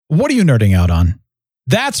What are you nerding out on?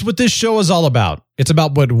 That's what this show is all about. It's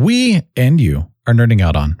about what we and you are nerding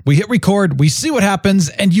out on. We hit record, we see what happens,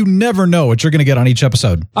 and you never know what you're going to get on each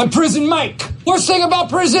episode. I'm Prison Mike. Worst thing about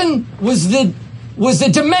prison was the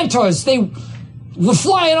Dementors. They were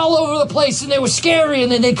flying all over the place, and they were scary,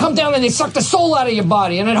 and then they'd come down and they'd suck the soul out of your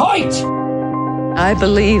body, and it hurt. I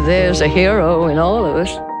believe there's a hero in all of us.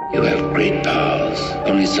 You have great powers,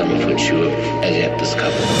 only some of which you have as yet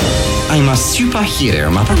discovered. I'm a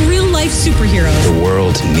superhero, Mother. A real-life superhero. The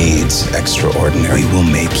world needs extraordinary. We will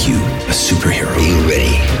make you a superhero. Are you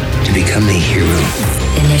ready to become a hero?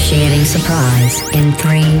 Initiating surprise in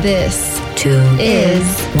 3. This, 2, is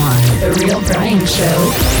 1. The Real Brian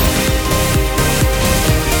Show.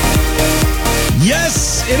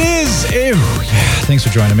 Yes, it is. Ew. Yeah, thanks for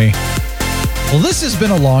joining me. Well, this has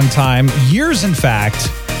been a long time, years in fact,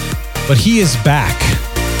 but he is back.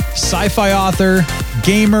 Sci-fi author,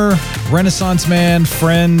 gamer, Renaissance man,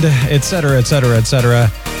 friend, etc., etc.,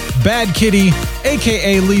 etc. Bad Kitty,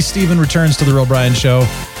 a.k.a. Lee Steven, returns to The Real Brian Show.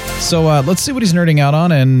 So let's see what he's nerding out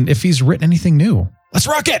on and if he's written anything new. Let's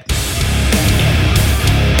rock it!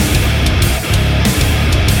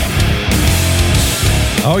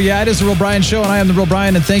 Oh yeah, it is The Real Brian Show, and I am The Real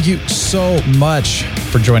Brian, and thank you so much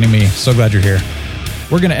for joining me. So glad you're here.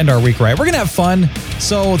 We're going to end our week right. We're going to have fun.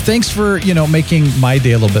 So thanks for, making my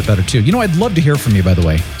day a little bit better too. I'd love to hear from you, by the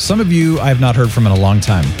way. Some of you I have not heard from in a long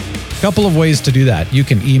time. A couple of ways to do that. You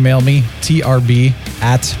can email me,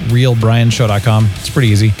 trb@realbrianshow.com. It's pretty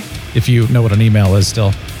easy if you know what an email is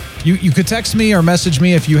still. You could text me or message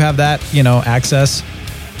me if you have that, access.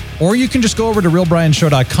 Or you can just go over to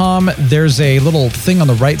realbrianshow.com. There's a little thing on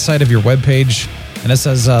the right side of your webpage, and it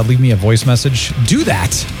says, leave me a voice message. Do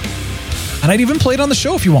that. And I'd even play it on the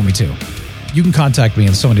show if you want me to. You can contact me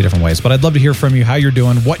in so many different ways, but I'd love to hear from you, how you're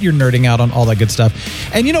doing, what you're nerding out on, all that good stuff.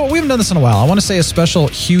 And you know what? We haven't done this in a while. I want to say a special,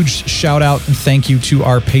 huge shout out and thank you to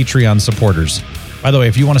our Patreon supporters. By the way,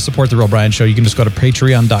 if you want to support The Real Brian Show, you can just go to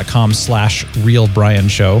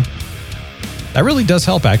patreon.com/realbrianshow. That really does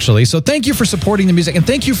help, actually. So thank you for supporting the music. And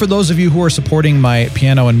thank you for those of you who are supporting my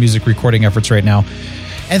piano and music recording efforts right now.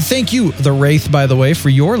 And thank you, The Wraith, by the way, for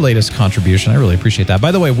your latest contribution. I really appreciate that.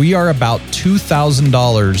 By the way, we are about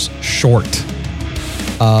 $2,000 short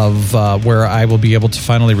of where I will be able to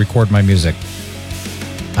finally record my music.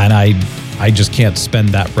 And I just can't spend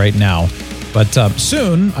that right now. But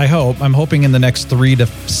soon, I hope. I'm hoping in the next 3 to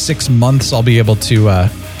 6 months, I'll be able to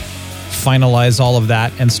finalize all of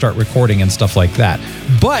that and start recording and stuff like that.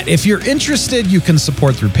 But if you're interested, you can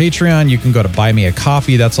support through Patreon. You can go to Buy Me a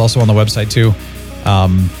Coffee. That's also on the website too.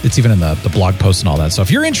 It's even in the blog post and all that. So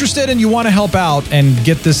if you're interested and you want to help out and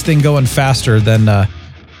get this thing going faster, then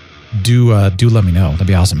do let me know. That'd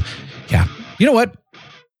be awesome. Yeah. You know what?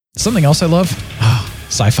 Something else I love?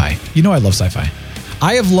 Sci-fi. I love sci-fi.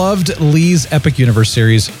 I have loved Lee's Epic Universe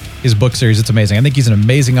series, his book series. It's amazing. I think he's an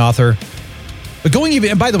amazing author. But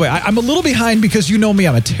and by the way, I'm a little behind because you know me,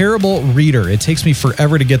 I'm a terrible reader. It takes me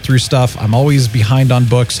forever to get through stuff. I'm always behind on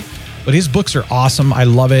books, but his books are awesome. I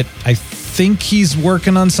love it. I think he's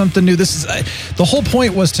working on something new. This is the whole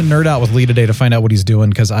point was to nerd out with Lee today to find out what he's doing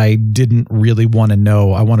because I didn't really want to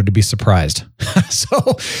know. I wanted to be surprised.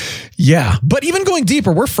 So yeah, but even going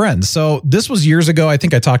deeper, we're friends. So this was years ago. I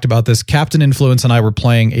think I talked about this. Captain Influence and I were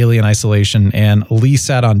playing Alien Isolation, and Lee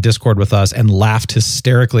sat on Discord with us and laughed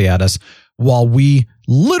hysterically at us while we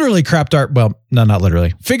literally figuratively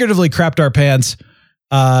crapped our pants.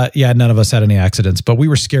 None of us had any accidents, but we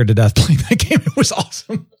were scared to death playing that game. It was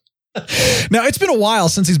awesome. Now, it's been a while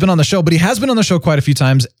since he's been on the show, but he has been on the show quite a few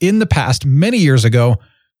times in the past, many years ago.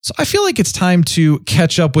 So I feel like it's time to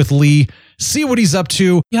catch up with Lee, see what he's up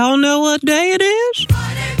to. Y'all know what day it is?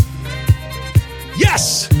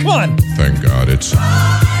 Yes! Come on! Thank God it's...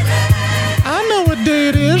 I know what day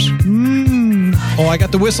it is. Oh, I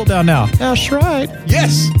got the whistle down now. That's right.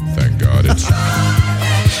 Yes! Thank God it's...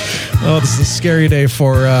 Oh, this is a scary day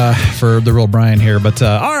for the Real Brian here. But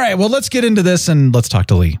all right, well, let's get into this and let's talk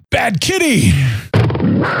to Lee. Bad Kitty!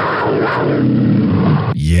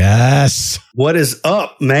 Yes! What is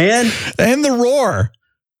up, man? And the roar.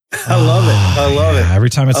 I love it. I love it. Every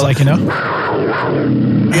time it's yeah,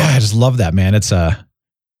 I just love that, man. It's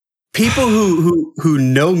people who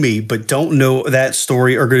know me but don't know that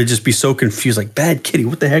story are going to just be so confused. Like, Bad Kitty,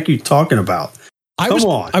 what the heck are you talking about? I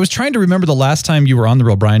was trying to remember the last time you were on the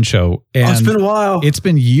Real Brian Show. And it's been a while. It's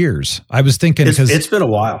been years. I was thinking because it's been a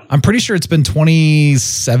while. I'm pretty sure it's been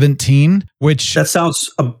 2017, which that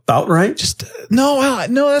sounds about right. No,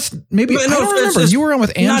 that's maybe. I don't remember. You were on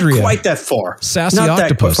with Andrea. Not quite that far. Sassy not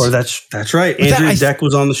Octopus. That far. That's right. Andrea Deck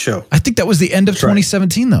was on the show. I think that was the end of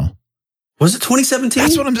 2017, though. Was it 2017?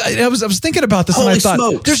 That's what I was thinking about this, Holy and I thought,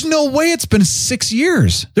 smokes. there's no way it's been 6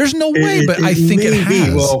 years. There's no way, but I think it may has.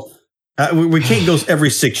 be. Well, we can't go every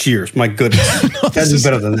 6 years. My goodness. That's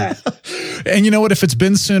better than that. And you know what? If it's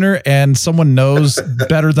been sooner and someone knows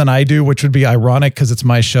better than I do, which would be ironic because it's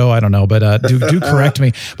my show, I don't know, but do correct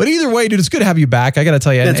me. But either way, dude, it's good to have you back. I got to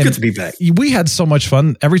tell you. It's good to be back. We had so much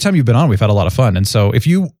fun. Every time you've been on, we've had a lot of fun. And so if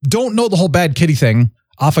you don't know the whole Bad Kitty thing,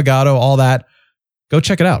 Affogato, all that, go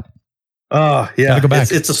check it out. Oh, yeah. Gotta go back.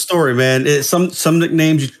 It's a story, man. Some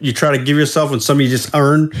nicknames you try to give yourself and some you just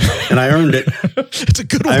earn, and I earned it. It's a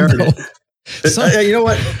good one. I earned though. it. You know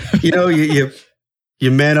what?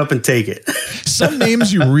 You man up and take it. Some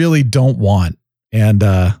names you really don't want. And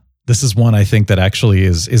this is one I think that actually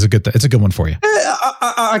is a good it's a good one for you.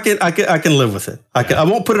 I can live with it. I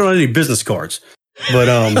won't put it on any business cards. But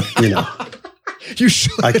you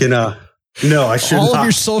should. I can no, I shouldn't. All of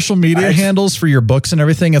your social media handles for your books and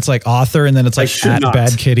everything, it's like author, and then it's like at not.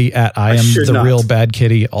 Bad Kitty, at I am the not. real Bad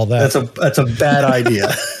Kitty, all that. That's a bad idea.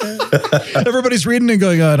 Everybody's reading and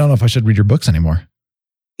going, I don't know if I should read your books anymore.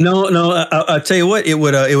 No. I'll tell you what, it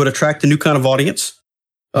would attract a new kind of audience.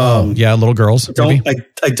 Yeah, little girls. I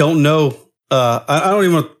don't know. I don't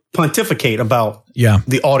even want to pontificate about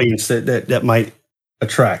the audience that might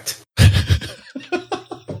attract.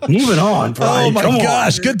 Moving on, Brian. Oh my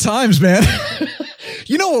gosh, good times, man.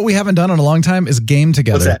 You know what we haven't done in a long time is game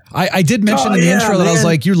together. I did mention in the intro that I was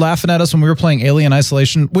like, you're laughing at us when we were playing Alien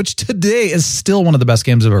Isolation, which today is still one of the best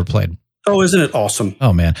games I've ever played. Oh, isn't it awesome?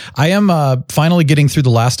 Oh man, I am finally getting through The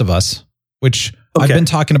Last of Us, which I've been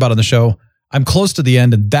talking about on the show. I'm close to the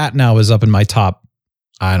end, and that now is up in my top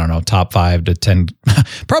 5 to 10,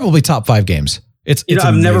 probably top 5 games. It's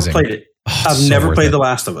I've amazing. never played it. I've never played The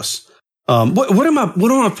Last of Us. What am I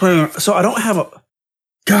playing? So I don't have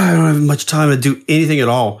much time to do anything at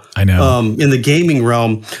all. I know. In the gaming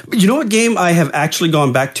realm, you know what game I have actually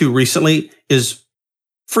gone back to recently is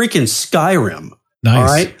freaking Skyrim. Nice. All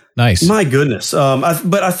right. Nice. My goodness.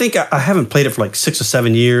 But I think I haven't played it for like 6 or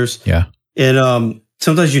 7 years. Yeah. And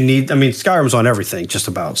sometimes you need, Skyrim's on everything just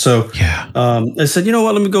about. So I said, you know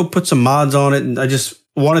what, let me go put some mods on it. And I just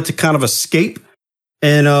wanted to kind of escape.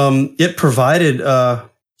 And it provided a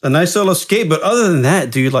nice little escape. But other than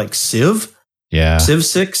that, dude, like Civ? Yeah. Civ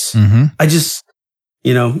 6? Mm-hmm. I just,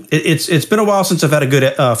 it's been a while since I've had a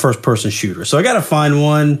good first-person shooter. So I got to find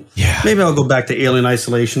one. Yeah. Maybe I'll go back to Alien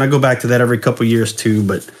Isolation. I go back to that every couple of years too.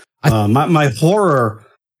 But my horror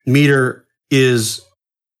meter is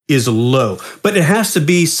low. But it has to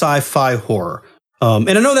be sci-fi horror. And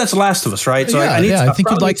I know that's Last of Us, right? So I think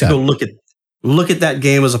you'd like to go look at that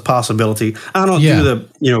game as a possibility. I don't do the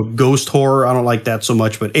ghost horror. I don't like that so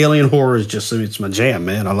much, but alien horror is just, it's my jam,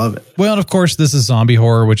 man. I love it. Well, and of course, this is zombie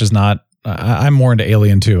horror, which is not. I'm more into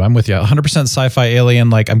Alien too. I'm with you. 100% sci-fi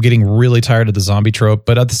Alien. Like, I'm getting really tired of the zombie trope,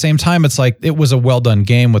 but at the same time, it's like it was a well done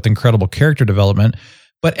game with incredible character development.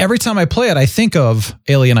 But every time I play it, I think of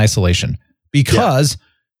Alien Isolation because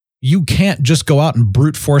you can't just go out and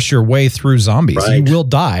brute force your way through zombies. Right. You will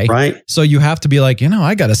die. Right. So you have to be like,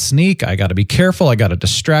 I got to sneak. I got to be careful. I got to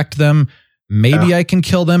distract them. Maybe I can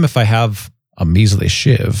kill them if I have a measly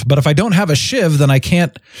shiv. But if I don't have a shiv, then I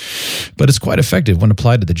can't. But it's quite effective when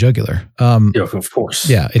applied to the jugular. Of course.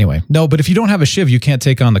 Yeah. Anyway, no, but if you don't have a shiv, you can't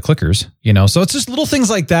take on the clickers, So it's just little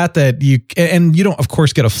things like that you don't, of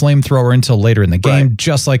course, get a flamethrower until later in the game,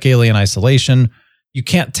 just like Alien Isolation. You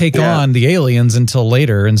can't take on the aliens until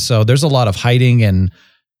later. And so there's a lot of hiding and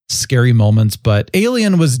scary moments, but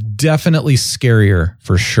Alien was definitely scarier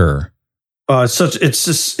for sure. For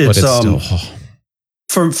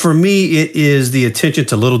me, it is the attention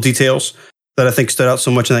to little details that I think stood out so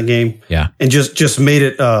much in that game. Yeah. And just made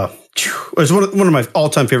it, it's one of my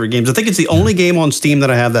all-time favorite games. I think it's the only game on Steam that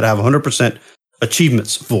I have 100%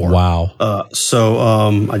 achievements for. Wow. I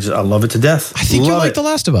love it to death. I think you like The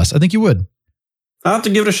Last of Us. I think you would. I'll have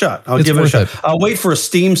to give it a shot. I'll wait for a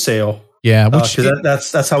Steam sale. Yeah,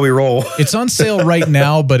 that's how we roll. It's on sale right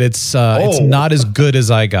now, but it's not as good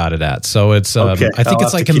as I got it at. So it's I think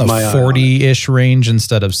it's like in the 40-ish range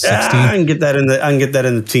instead of 60. I can get that in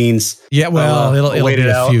the teens. Yeah, well, it'll wait be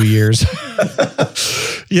a few years.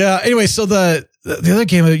 Yeah. Anyway, so the other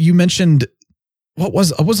game you mentioned, what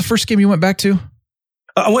was the first game you went back to?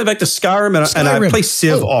 I went back to Skyrim and I play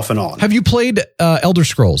Civ off and on. Have you played Elder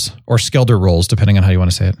Scrolls or Skelder Rolls, depending on how you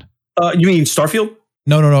want to say it? You mean Starfield?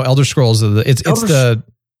 No. Elder Scrolls. It's not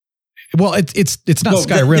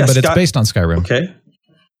Skyrim, but it's based on Skyrim. Okay.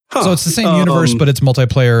 Huh. So it's the same universe, but it's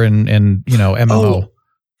multiplayer and MMO.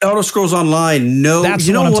 Elder Scrolls Online. No, that's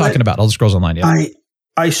what I'm talking about. Elder Scrolls Online. Yeah.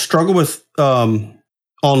 I struggle with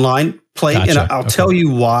online play, Gotcha. and I'll tell you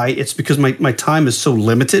why. It's because my time is so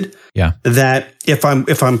limited. Yeah. That if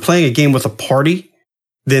I'm playing a game with a party,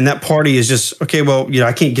 then that party is just okay. Well,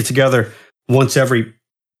 I can't get together once every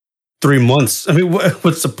 3 months. I mean,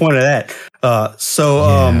 what's the point of that?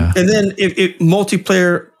 And then if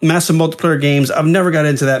massive multiplayer games, I've never got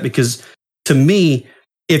into that because to me,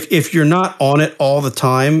 if you're not on it all the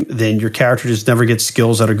time, then your character just never gets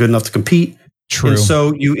skills that are good enough to compete. True. And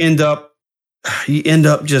so you end up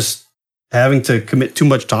just having to commit too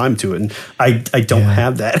much time to it. And I don't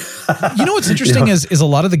have that. What's interesting is a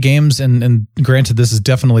lot of the games, and granted, this is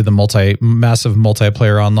definitely the massive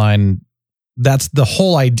multiplayer online. That's the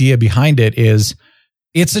whole idea behind it is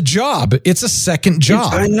it's a job. It's a second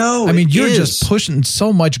job. I know. I mean, you're just pushing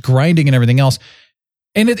so much grinding and everything else.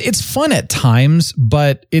 And it's fun at times,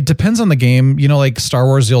 but it depends on the game. Like Star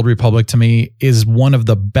Wars The Old Republic to me is one of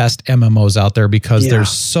the best MMOs out there because there's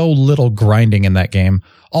so little grinding in that game.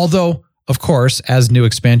 Although, of course, as new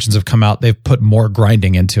expansions have come out, they've put more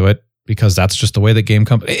grinding into it because that's just the way the game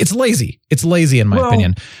comes. It's lazy. It's lazy in my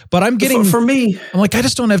opinion. But I'm getting... For me... I'm like, I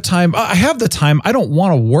just don't have time. I have the time. I don't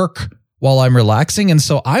want to work while I'm relaxing. And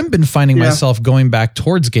so I've been finding myself going back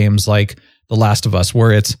towards games like The Last of Us,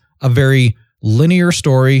 where it's a very linear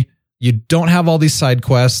story. You don't have all these side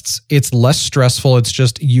quests. It's less stressful. It's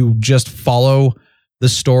just, you just follow the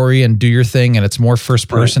story and do your thing, and it's more first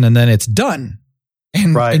person, and then it's done.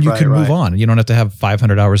 And you can move on. You don't have to have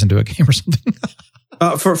 500 hours into a game or something.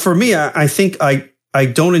 For me, I think I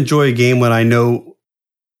don't enjoy a game when I know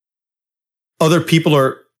other people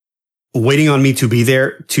are waiting on me to be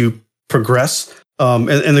there to progress.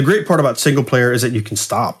 And the great part about single player is that you can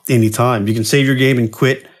stop anytime. You can save your game and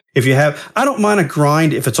quit. If you have, I don't mind a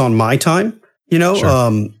grind if it's on my time,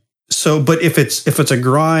 Sure. But if it's a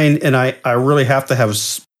grind and I really have to have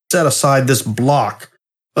set aside this block,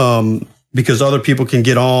 because other people can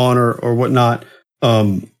get on or whatnot,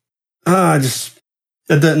 that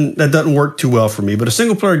doesn't work too well for me. But a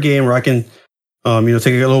single player game where I can, take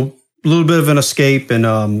a little bit of an escape and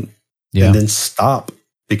then stop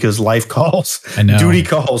because life calls, duty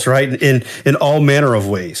calls, right? In all manner of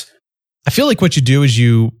ways. I feel like what you do is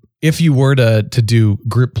if you were to do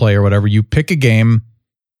group play or whatever, you pick a game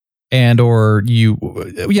ideally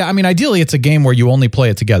it's a game where you only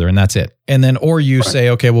play it together and that's it. And then, or you say,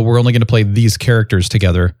 okay, well, we're only going to play these characters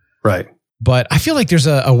together. Right. But I feel like there's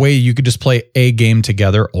a way you could just play a game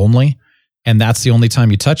together only. And that's the only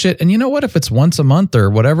time you touch it. And you know what? If it's once a month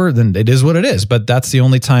or whatever, then it is what it is. But that's the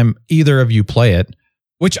only time either of you play it.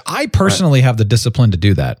 Which I personally have the discipline to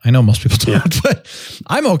do that. I know most people don't, but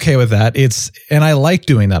I'm okay with that. And I like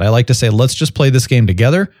doing that. I like to say, let's just play this game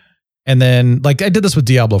together. And then, like I did this with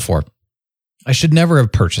Diablo 4. I should never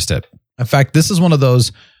have purchased it. In fact, this is one of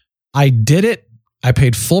those, I did it. I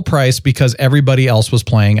paid full price because everybody else was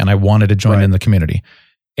playing and I wanted to join in the community.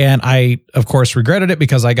 And I, of course, regretted it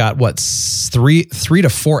because I got 3 to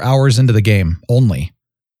 4 hours into the game only.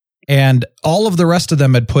 And all of the rest of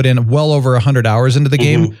them had put in well over 100 hours into the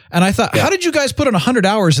game. And I thought, how did you guys put in 100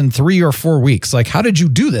 hours in 3 or 4 weeks? Like, how did you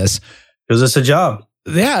do this? Because it's a job.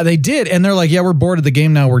 Yeah, they did. And they're like, yeah, we're bored of the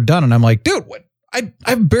game now. We're done. And I'm like, dude, what?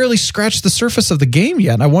 I've barely scratched the surface of the game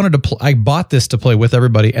yet. And I wanted to I bought this to play with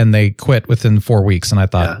everybody and they quit within 4 weeks. And I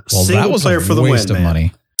thought, well, that was a waste of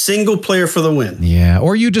money. Single player for the win. Yeah.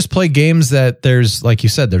 Or you just play games that there's, like you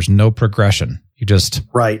said, there's no progression. You just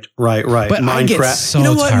right. But Minecraft, I get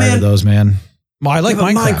so tired of those, man. Well, I like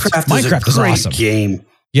Minecraft. Minecraft is a great awesome game.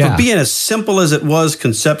 Yeah, for being as simple as it was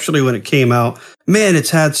conceptually when it came out, man, it's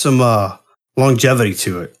had some longevity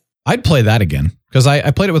to it. I'd play that again because I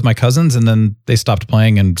played it with my cousins and then they stopped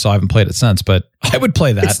playing, and so I haven't played it since. But I would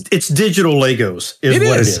play that. It's digital Legos, is what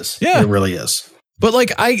it is. Yeah, it really is. But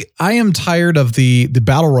like I am tired of the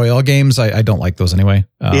battle royale games. I don't like those anyway.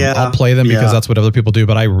 I'll play them because that's what other people do,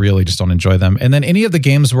 but I really just don't enjoy them. And then any of the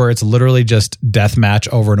games where it's literally just deathmatch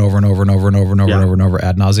over and over and over and over and over and over and over and over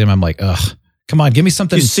ad nauseum, I'm like, ugh, come on, give me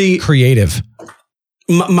something creative.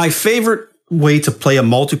 My favorite way to play a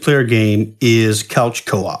multiplayer game is couch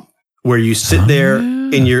co-op, where you sit there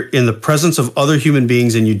and you're in the presence of other human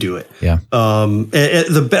beings and you do it. Yeah.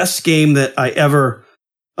 The best game that I ever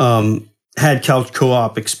had couch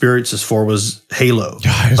co-op experiences for was Halo.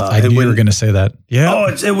 I knew you were going to say that. Yeah. Oh,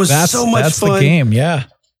 it was so much fun. That's the game. Yeah.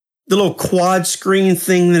 The little quad screen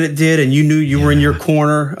thing that it did, and you knew you were in your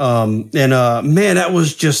corner. Man, that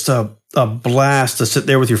was just a blast to sit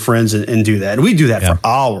there with your friends and do that. And we do that for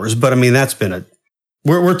hours, but I mean, that's been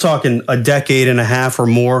we're talking a decade and a half or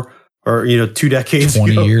more, or 2 decades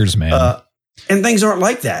 20 years, man. And things aren't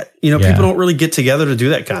like that. People don't really get together to do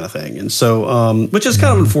that kind of thing. And so, which is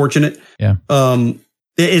kind of unfortunate. Yeah.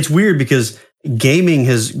 It's weird because gaming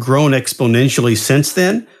has grown exponentially since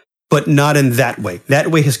then, but not in that way.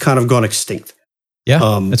 That way has kind of gone extinct.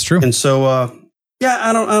 Yeah, that's true. And so,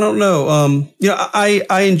 I don't know.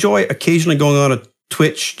 I enjoy occasionally going on a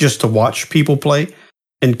Twitch just to watch people play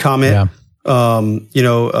and comment.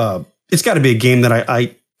 Yeah. It's got to be a game that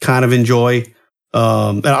I kind of enjoy.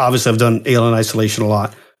 And obviously I've done Alien Isolation a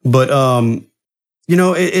lot, but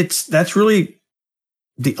that's really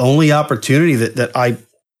the only opportunity that I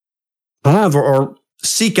have or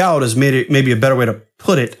seek out is maybe a better way to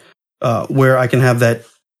put it, where I can have that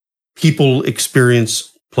people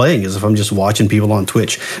experience playing as if I'm just watching people on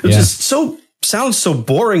Twitch. It just sounds so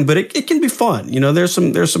boring, but it can be fun. There's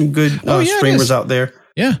some good streamers out there.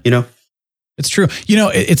 Yeah. It's true.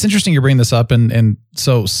 It's interesting you bring this up. And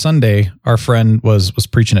so Sunday, our friend was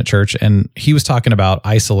preaching at church, and he was talking about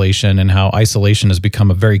isolation and how isolation has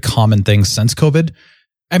become a very common thing since COVID.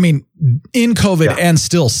 I mean, in COVID and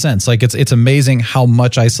still since, like it's amazing how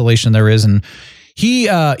much isolation there is. And he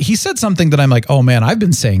said something that I'm like, oh man, I've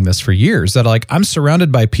been saying this for years, that like I'm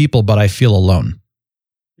surrounded by people, but I feel alone.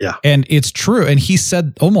 Yeah. And it's true. And he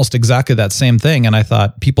said almost exactly that same thing. And I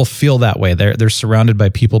thought people feel that way. They're surrounded by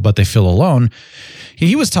people, but they feel alone.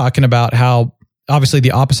 He was talking about how obviously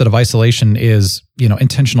the opposite of isolation is,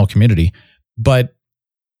 intentional community. But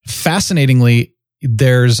fascinatingly,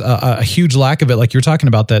 there's a huge lack of it. Like you're talking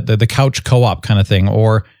about the couch co-op kind of thing,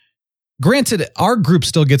 or granted, our group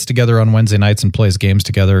still gets together on Wednesday nights and plays games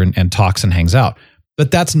together and talks and hangs out. But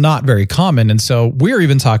that's not very common. And so we're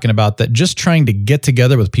even talking about that just trying to get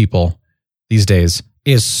together with people these days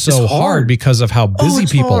is so hard because of how busy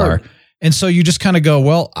people are. And so you just kind of go,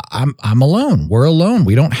 well, I'm alone. We're alone.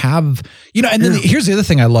 We don't have, and then here's the other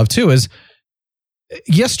thing I love too is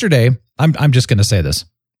yesterday, I'm just going to say this,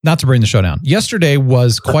 not to bring the show down. Yesterday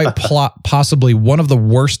was quite possibly one of the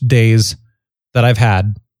worst days that I've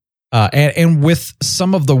had. And with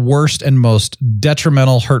some of the worst and most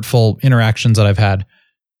detrimental, hurtful interactions that I've had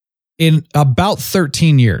in about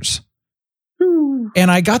 13 years. And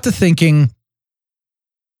I got to thinking,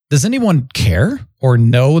 does anyone care or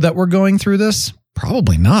know that we're going through this?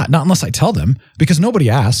 Probably not unless I tell them, because nobody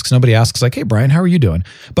asks. Nobody asks like, hey, Brian, how are you doing?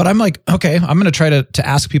 But I'm like, okay, I'm going to try to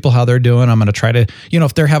ask people how they're doing. I'm going to try to,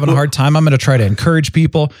 if they're having a hard time, I'm going to try to encourage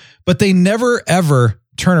people. But they never, ever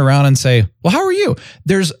turn around and say, well, how are you?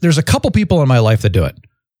 There's a couple people in my life that do it.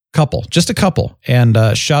 Just a couple. And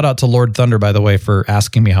shout out to Lord Thunder, by the way, for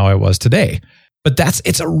asking me how I was today. But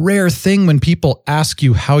it's a rare thing when people ask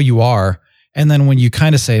you how you are. And then when you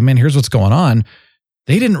kind of say, man, here's what's going on.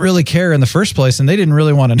 They didn't really care in the first place, and they didn't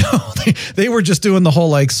really want to know. They were just doing the whole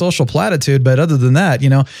like social platitude. But other than that,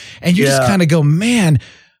 and you just kind of go, man,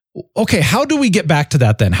 okay, how do we get back to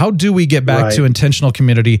that then? How do we get back to intentional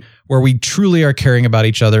community where we truly are caring about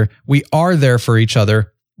each other? We are there for each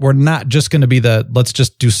other. We're not just going to be let's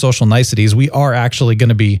just do social niceties. We are actually going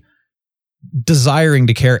to be desiring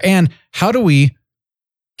to care. And how do we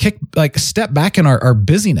step back in our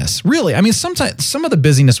busyness? Really? I mean, sometimes some of the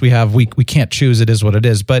busyness we have, we can't choose. It is what it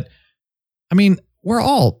is. But I mean, I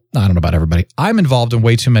don't know about everybody. I'm involved in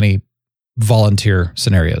way too many volunteer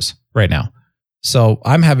scenarios right now. So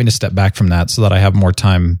I'm having to step back from that so that I have more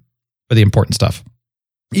time for the important stuff.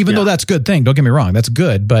 Even though that's a good thing. Don't get me wrong. That's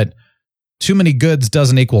good. But too many goods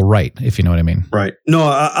doesn't equal right, if you know what I mean. Right. No,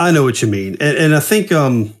 I know what you mean. And I think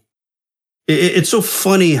it's so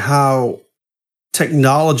funny how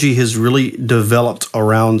technology has really developed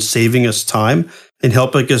around saving us time and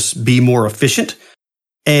helping us be more efficient.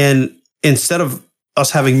 And instead of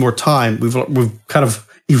us having more time, we've kind of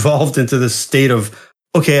evolved into this state of,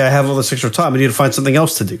 okay, I have all this extra time. I need to find something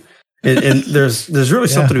else to do. And there's really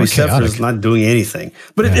something to be said for not doing anything.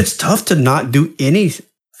 But it's tough to not do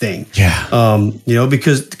anything. Yeah.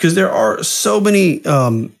 Because there are so many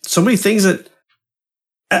things that,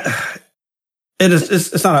 and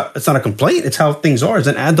it's not a complaint. It's how things are. As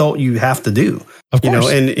an adult, you have to do, of course,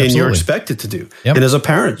 and you're expected to do. Yep. And as a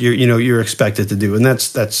parent, you're expected to do, and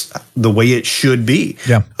that's the way it should be.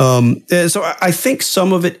 Yeah. So I think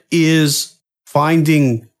some of it is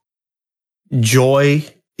finding joy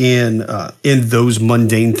in those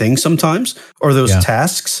mundane things sometimes, or those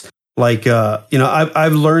tasks. Like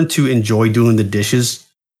I've learned to enjoy doing the dishes.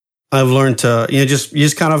 I've learned to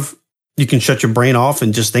just kind of, you can shut your brain off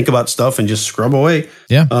and just think about stuff and just scrub away.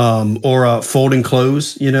 Yeah. Or folding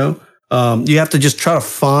clothes. You have to just try to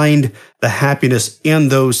find the happiness in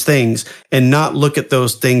those things and not look at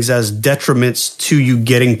those things as detriments to you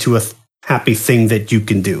getting to a happy thing that you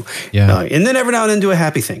can do. Yeah. And then every now and then do a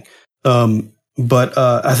happy thing. But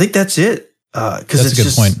I think that's it. Because it's a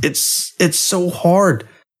good point. It's so hard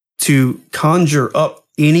to conjure up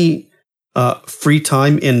any free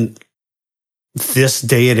time in this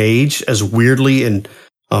day and age, as weirdly and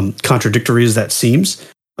contradictory as that seems,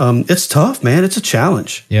 it's tough, man. It's a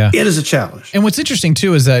challenge. Yeah. It is a challenge. And what's interesting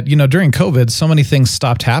too is that, during COVID, so many things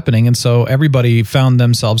stopped happening. And so everybody found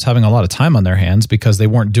themselves having a lot of time on their hands because they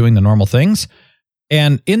weren't doing the normal things.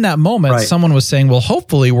 And in that moment, someone was saying, well,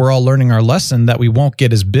 hopefully we're all learning our lesson that we won't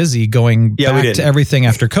get as busy going back to everything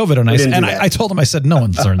after COVID. And I told them, I said, no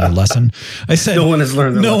one's learned their lesson. I said, no one has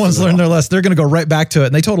learned their lesson. No one's learned their lesson. They're going to go right back to it.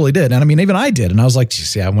 And they totally did. And I mean, even I did. And I was like,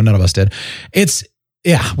 geez, yeah, well, none of us did. It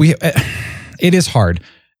is hard.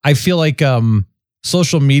 I feel like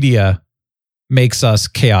social media makes us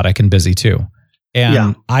chaotic and busy too.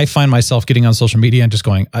 And I find myself getting on social media and just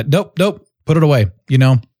going, nope, put it away.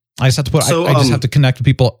 I just have to I just have to connect with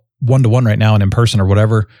people one-to-one right now and in person or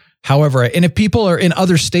whatever. However, and if people are in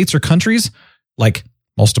other states or countries, like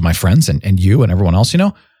most of my friends and you and everyone else,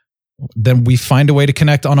 then we find a way to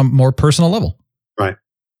connect on a more personal level. Right.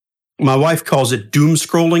 My wife calls it doom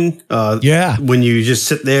scrolling. When you just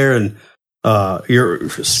sit there and you're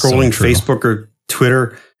scrolling Facebook or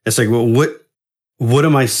Twitter, it's like, well, what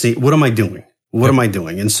am I seeing? What am I doing? What am I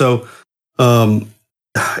doing? And so,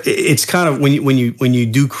 it's kind of when you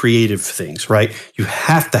do creative things, right? You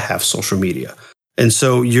have to have social media. And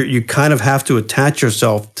so you kind of have to attach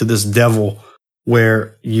yourself to this devil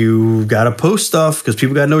where you got to post stuff because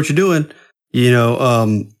people got to know what you're doing,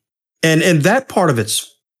 and that part of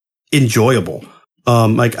it's enjoyable.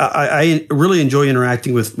 Like I really enjoy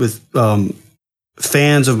interacting with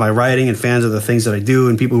fans of my writing and fans of the things that I do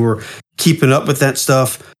and people who are keeping up with that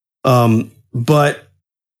stuff. But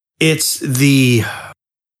it's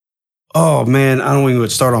oh man, I don't even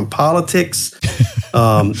start on politics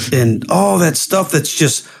and all that stuff that's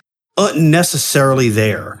just unnecessarily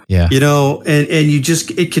there. Yeah. And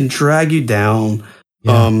it can drag you down.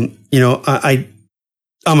 Yeah. I'm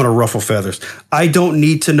going to ruffle feathers. I don't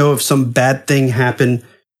need to know if some bad thing happened,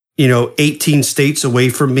 18 states away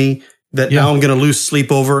from me that now I'm going to lose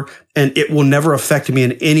sleep over, and it will never affect me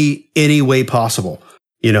in any way possible.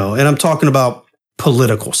 And I'm talking about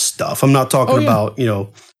political stuff. I'm not talking about,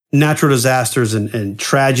 natural disasters and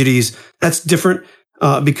tragedies. That's different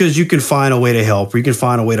because you can find a way to help or you can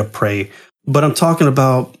find a way to pray. But I'm talking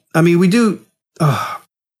about, we do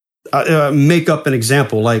make up an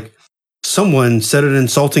example, like someone said an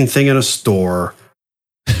insulting thing in a store.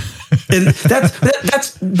 And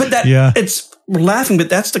it's we're laughing, but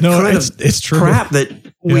that's the kind of crap that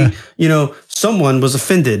someone was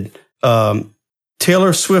offended.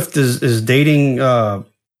 Taylor Swift is dating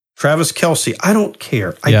Travis Kelce. I don't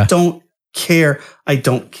care. I don't care. I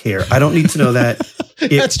don't need to know that.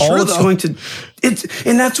 That's true.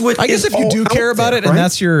 And that's what I guess if you do care about it, and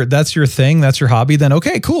that's your thing, that's your hobby, then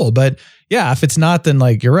okay, cool. But yeah, if it's not, then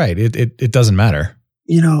like you're right. It doesn't matter.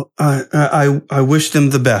 I wish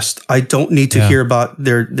them the best. I don't need to hear about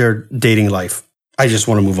their dating life. I just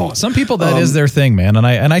want to move on. Some people that is their thing, man, and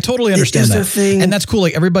I totally understand that. Their thing. And that's cool.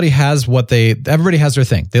 Like everybody has their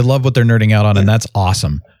thing. They love what they're nerding out on, and that's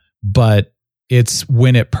awesome. But it's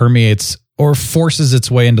when it permeates or forces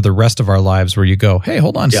its way into the rest of our lives where you go, hey,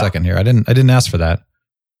 hold on a second here. I didn't ask for that.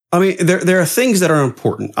 There are things that are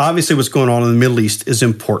important. Obviously, what's going on in the Middle East is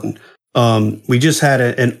important. We just had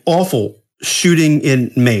an awful shooting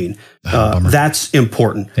in Maine. That's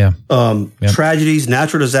important. Yeah. Tragedies,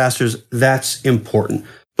 natural disasters, that's important.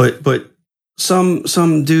 But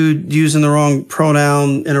some dude using the wrong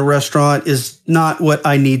pronoun in a restaurant is not what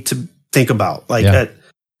I need to think about. Like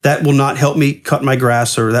that will not help me cut my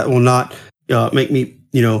grass, or that will not make me,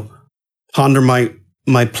 ponder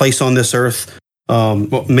my place on this earth.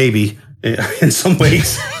 Well, maybe in some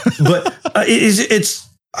ways, but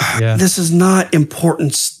this is not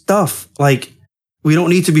important stuff. Like we don't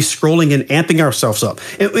need to be scrolling and amping ourselves up.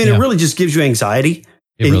 And it really just gives you anxiety.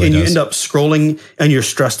 And you end up scrolling and you're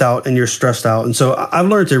stressed out. And so I've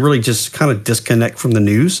learned to really just kind of disconnect from the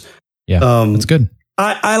news. Yeah, that's good.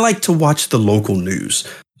 I like to watch the local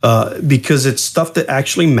news because it's stuff that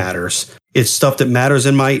actually matters. It's stuff that matters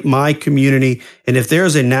in my community. And if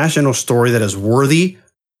there's a national story that is worthy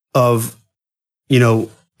of,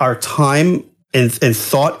 our time and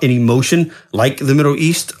thought and emotion, like the Middle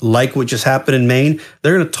East, like what just happened in Maine,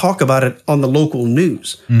 they're going to talk about it on the local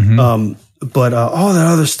news. Mm-hmm. But all that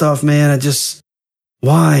other stuff, man,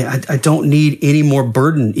 I don't need any more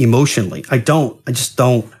burden emotionally. I just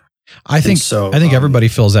don't. I think everybody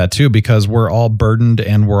feels that too, because we're all burdened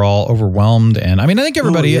and we're all overwhelmed. And I think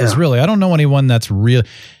everybody is really. I don't know anyone that's real.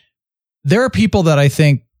 There are people that I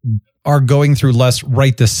think are going through less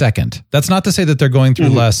right this second. That's not to say that they're going through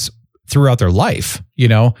less throughout their life,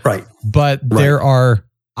 Right. But there are,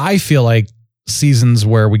 I feel like, seasons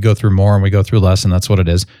where we go through more and we go through less, and that's what it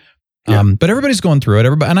is. But everybody's going through it.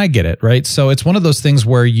 And I get it, right? So it's one of those things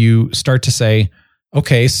where you start to say,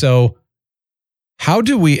 okay, so how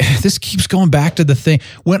do we, this keeps going back to the thing.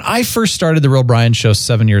 When I first started The Real Brian Show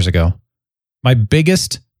 7 years ago, my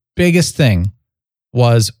biggest thing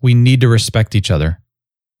was we need to respect each other.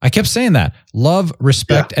 I kept saying that. Love,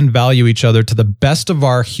 respect, and value each other to the best of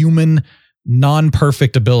our human,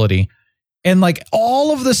 non-perfect ability. And like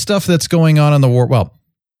all of the stuff that's going on in the war, well,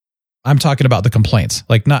 I'm talking about the complaints,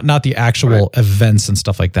 like not the actual events and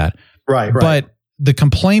stuff like that. Right. But the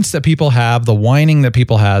complaints that people have, the whining that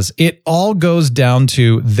people has, it all goes down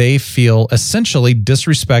to they feel essentially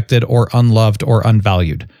disrespected or unloved or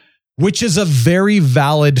unvalued, which is a very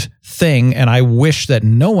valid thing. And I wish that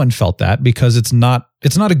no one felt that, because it's not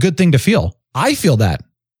a good thing to feel. I feel that,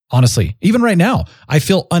 honestly. Even right now, I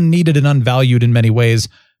feel unneeded and unvalued in many ways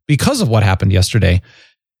because of what happened yesterday.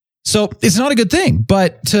 So it's not a good thing,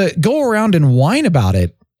 but to go around and whine about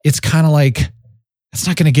it, it's kind of like, it's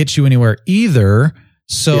not going to get you anywhere either.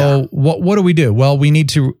 So what do we do? Well, we need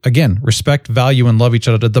to, again, respect, value, and love each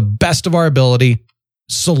other to the best of our ability.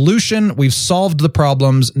 Solution, we've solved the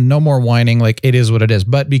problems. No more whining. Like, it is what it is.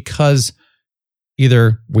 But because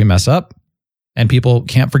either we mess up and people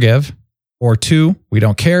can't forgive, or 2, we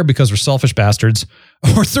don't care because we're selfish bastards,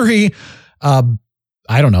 or 3, I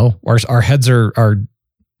don't know, our heads are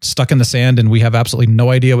stuck in the sand and we have absolutely no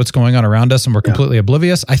idea what's going on around us and we're completely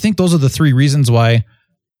oblivious. I think those are the 3 reasons why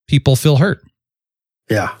people feel hurt.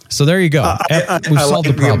 Yeah. So there you go. We've solved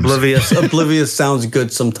the problem. Oblivious sounds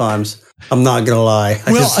good sometimes. I'm not going to lie.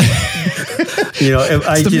 If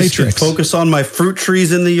I just could focus on my fruit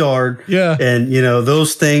trees in the yard, and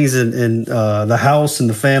those things, and the house and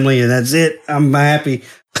the family, and that's it. I'm happy.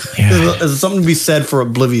 There's something to be said for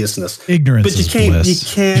obliviousness. Ignorance, but you can't. You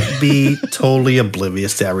can't be totally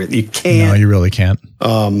oblivious to everything. You can't. No, you really can't.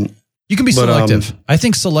 You can be selective. I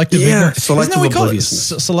think selective ignorance. Selective isn't that what we call it?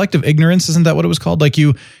 Selective ignorance. Isn't that what it was called? Like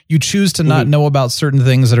you choose to not know about certain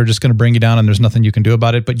things that are just going to bring you down and there's nothing you can do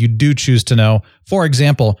about it, but you do choose to know. For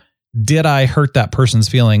example, did I hurt that person's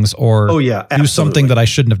feelings or do something that I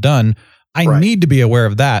shouldn't have done? I need to be aware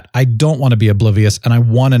of that. I don't want to be oblivious, and I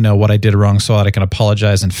want to know what I did wrong so that I can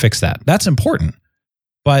apologize and fix that. That's important.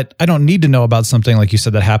 But I don't need to know about something, like you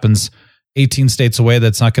said, that happens 18 states away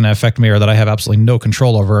that's not going to affect me or that I have absolutely no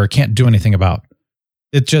control over or can't do anything about.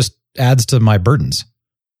 It just adds to my burdens.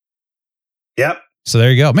 Yep. So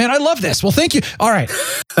there you go. Man, I love this. Well, thank you. All right.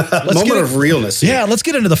 Moment of realness here. Yeah, let's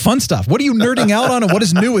get into the fun stuff. What are you nerding out on and what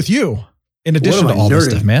is new with you? In addition to all this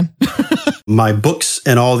stuff, man. My books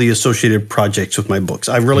and all the associated projects with my books.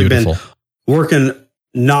 I've really been working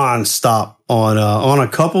nonstop on a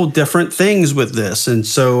couple different things with this. And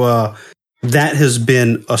so that has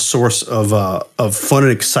been a source of fun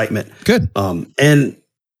and excitement. Good. And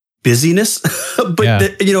busyness, but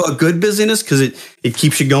a good busyness because it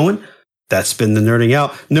keeps you going. That's been the nerding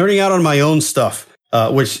out on my own stuff,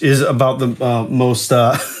 which is about the most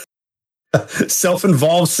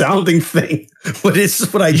self-involved sounding thing, but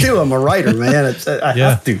it's what I do. I'm a writer, man. I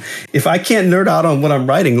have to. If I can't nerd out on what I'm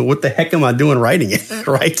writing, what the heck am I doing writing it?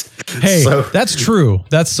 Right? Hey, that's true.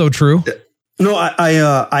 That's so true. No,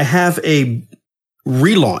 I have a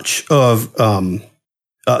relaunch of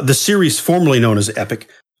the series formerly known as Epic.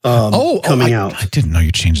 Coming out. I didn't know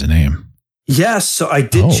you changed the name. Yes, so I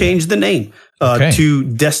did change the name to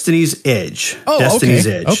Destiny's Edge. Destiny's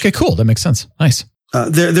Edge. Okay, cool. That makes sense. Nice.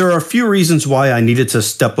 There are a few reasons why I needed to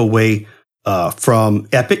step away from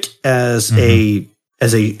Epic as a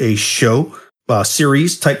show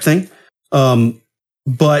series type thing,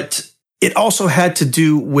 but it also had to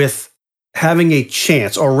do with having a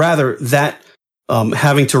chance, or rather, that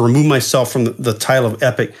having to remove myself from the title of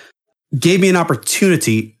Epic gave me an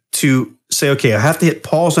opportunity to say, okay, I have to hit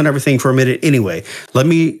pause on everything for a minute anyway. Let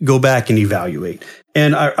me go back and evaluate.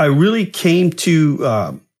 And I really came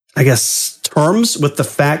to, terms with the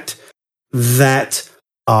fact that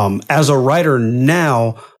as a writer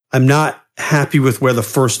now, I'm not happy with where the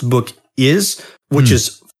first book is, which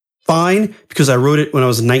is fine because I wrote it when I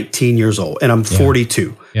was 19 years old and I'm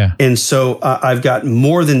 42. Yeah. And so I've got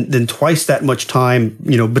more than twice that much time,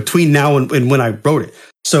 between now and when I wrote it.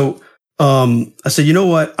 So I said, you know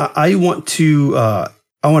what? I want to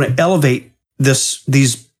elevate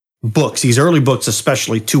these books, these early books,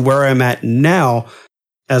 especially to where I'm at now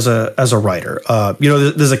as a writer.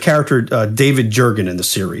 There's a character, David Jurgen, in the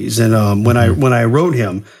series. And when I wrote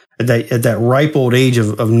him at that ripe old age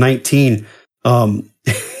of 19,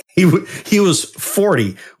 he was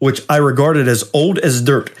 40, which I regarded as old as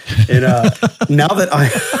dirt. And now that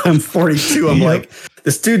I'm 42, I'm like,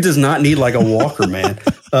 this dude does not need like a walker, man.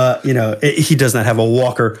 He does not have a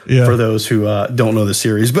walker for those who don't know the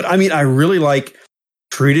series. But I mean, I really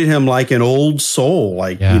treated him like an old soul,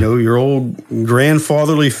 your old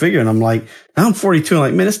grandfatherly figure. And I'm like, now I'm 42. I'm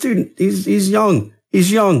like, man, this dude, he's young.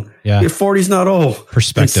 He's young. Yeah. 40's not old.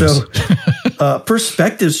 Perspectives. So,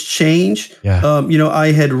 perspectives change. Yeah.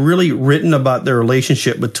 I had really written about the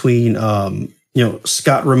relationship between,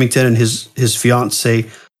 Scott Remington and his fiance,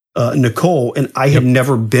 Nicole. And I had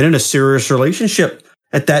never been in a serious relationship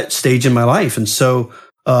at that stage in my life. And so,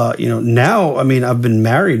 now, I mean, I've been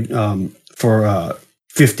married, for,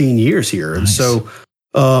 15 years here. And so,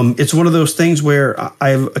 it's one of those things where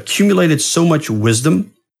I've accumulated so much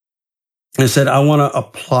wisdom. And I said, I want to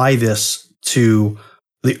apply this to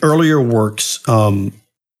the earlier works to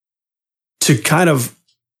kind of,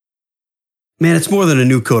 man, it's more than a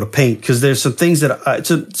new coat of paint, because there's some things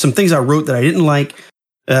I wrote that I didn't like.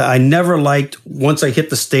 I never liked once I hit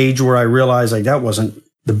the stage where I realized that wasn't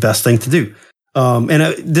the best thing to do.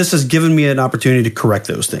 This has given me an opportunity to correct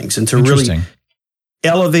those things and to really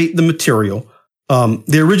elevate the material.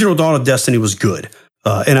 The original Dawn of Destiny was good.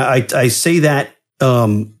 And I say that,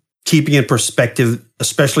 keeping in perspective,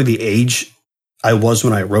 especially the age I was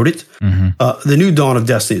when I wrote it. Mm-hmm. The new Dawn of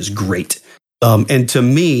Destiny is great. And to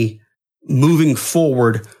me, moving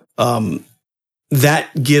forward, that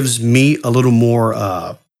gives me a little more,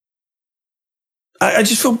 I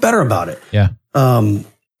just feel better about it. Yeah. When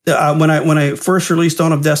I first released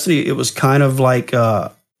Dawn of Destiny, it was kind of like,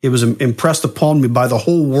 it was impressed upon me by the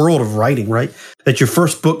whole world of writing, right? That your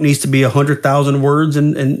first book needs to be 100,000 words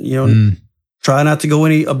and try not to go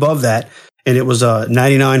any above that. And it was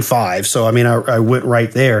 99.5. So, I mean, I went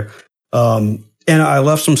right there. And I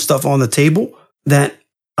left some stuff on the table that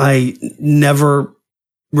I never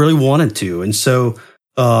really wanted to. And so,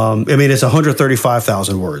 I mean, it's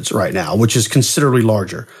 135,000 words right now, which is considerably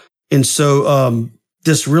larger. And so,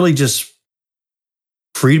 this really just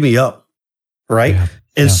freed me up. Right. Yeah.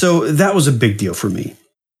 And so that was a big deal for me.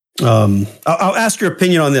 I'll ask your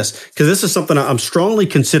opinion on this, because this is something I'm strongly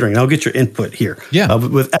considering. I'll get your input here. Yeah.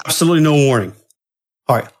 With absolutely no warning.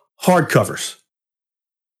 All right. Hardcovers.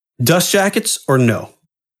 Dust jackets or no?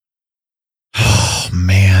 Oh,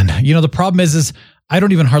 man. The problem is I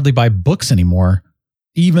don't even hardly buy books anymore,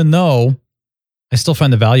 even though I still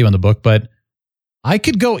find the value in the book. But I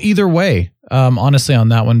could go either way, honestly, on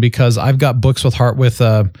that one, because I've got books with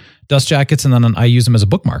dust jackets, and then I use them as a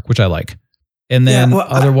bookmark, which I like. And then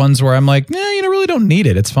other ones where I'm like, I really don't need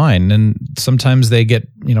it. It's fine. And sometimes they get,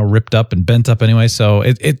 ripped up and bent up anyway. So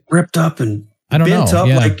it ripped up and I don't bent know. up.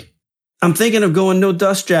 Yeah. Like, I'm thinking of going no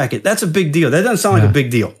dust jacket. That's a big deal. That doesn't sound like a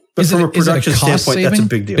big deal. But from a production standpoint, that's a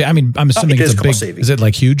big deal. I mean, I'm assuming it's a big, saving. Is it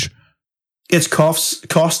like huge? It's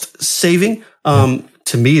cost saving.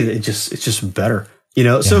 To me, it's just better,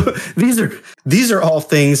 So these are all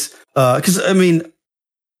things, because I mean,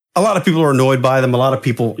 a lot of people are annoyed by them. A lot of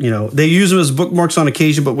people, they use them as bookmarks on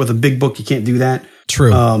occasion, but with a big book, you can't do that.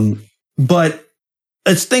 True. But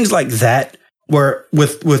it's things like that where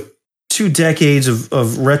with 2 decades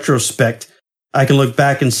of retrospect, I can look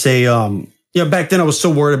back and say, back then I was so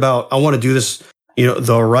worried about, I want to do this,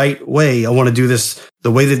 the right way. I want to do this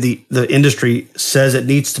the way that the industry says it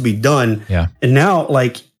needs to be done. Yeah. And now,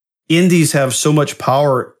 indies have so much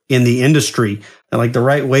power in the industry, and the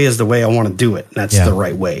right way is the way I want to do it. That's the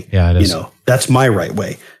right way. Yeah, it is. That's my right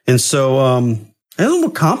way. And so, I have a little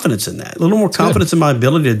more confidence in that, a little more confidence in my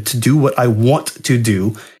ability to do what I want to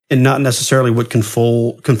do, and not necessarily what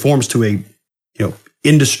conforms to a,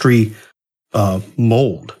 industry,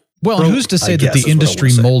 mold. Well, who's to say that the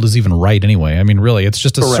industry mold is even right anyway? I mean, really, it's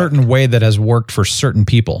just a certain way that has worked for certain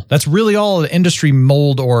people. That's really all the industry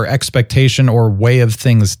mold or expectation or way of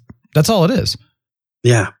things. That's all it is.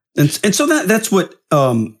 Yeah. And so that's what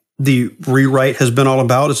the rewrite has been all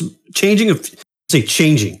about, is changing.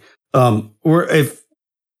 Or if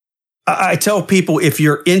I tell people, if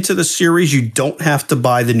you're into the series, you don't have to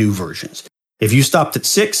buy the new versions. If you stopped at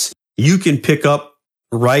 6, you can pick up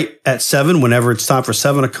right at 7 whenever it's time for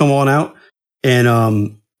 7 to come on out,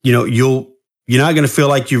 and you're not going to feel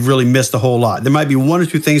like you've really missed a whole lot. There might be 1 or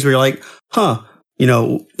 2 things where you're like,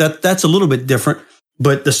 that's a little bit different,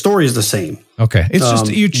 but the story is the same. Okay, it's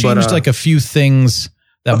just you changed a few things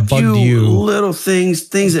that bugged you, little things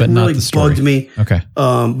that really bugged me. Okay,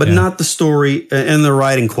 but not the story, and the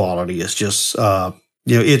writing quality is just I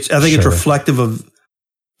think it's reflective of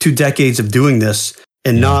 2 decades of doing this,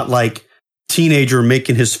 and not teenager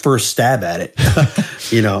making his first stab at it.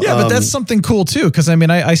 Yeah, but that's something cool too. Because I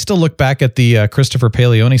mean, I still look back at the Christopher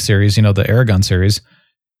Paolioni series, the Aragon series,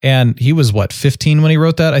 and he was 15 when he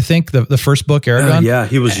wrote that. I think the first book, Aragon. Yeah,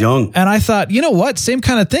 he was young. And I thought, you know what, same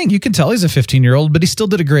kind of thing. You can tell he's a 15-year-old, but he still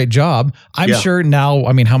did a great job. I'm sure now.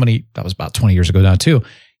 I mean, that was about 20 years ago now too.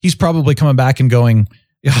 He's probably coming back and going,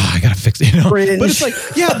 I gotta fix it, But it's like,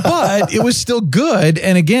 but it was still good.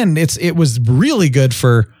 And again, it was really good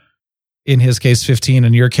for, in his case, 15,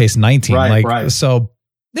 in your case, 19. Right. So,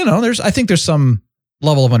 I think there's some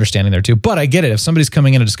level of understanding there too. But I get it. If somebody's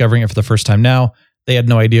coming in and discovering it for the first time now, they had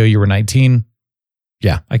no idea you were 19.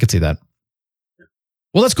 Yeah, I could see that.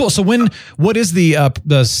 Well, that's cool. So what is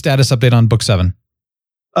the status update on book 7?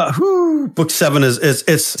 Book 7 is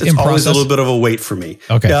always a little bit of a wait for me.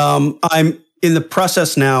 Okay. I'm in the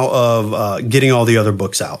process now of getting all the other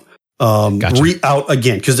books out. Gotcha. Out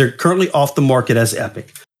again, because they're currently off the market as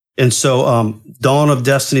Epic. And so Dawn of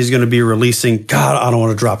Destiny is going to be releasing. God, I don't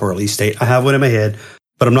want to drop a release date. I have one in my head,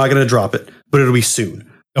 but I'm not going to drop it. But it'll be soon.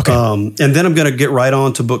 Okay. And then I'm going to get right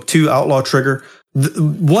on to book 2, Outlaw Trigger.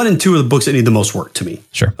 1 and 2 are the books that need the most work to me.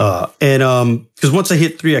 Sure. And because once I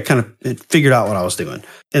hit 3, I kind of figured out what I was doing.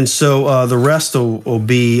 And so the rest will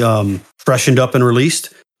be freshened up and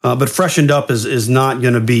released. But freshened up is not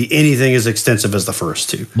going to be anything as extensive as the first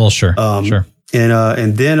 2. Well, sure. Sure.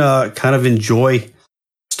 And then kind of enjoy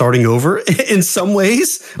starting over in some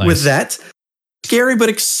ways with that. Scary, but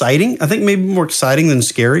exciting. I think maybe more exciting than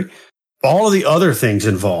scary. All of the other things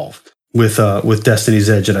involved with Destiny's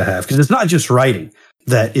Edge that I have, because it's not just writing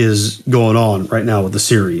that is going on right now with the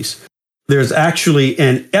series. There's actually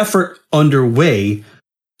an effort underway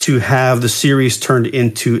to have the series turned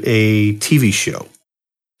into a TV show.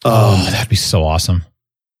 That'd be so awesome.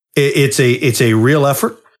 It's a real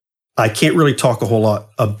effort. I can't really talk a whole lot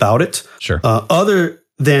about it. Sure. Other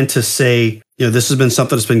than to say, this has been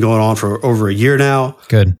something that's been going on for over a year now.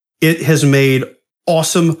 Good. It has made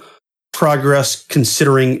awesome progress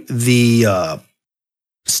considering the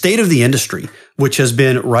state of the industry, which has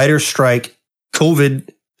been writer's strike.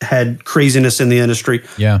 COVID had craziness in the industry.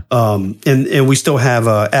 Yeah. And we still have,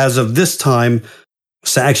 as of this time,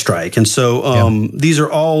 SAG strike. And so these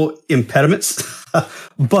are all impediments.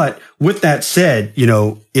 But with that said,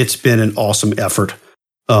 it's been an awesome effort.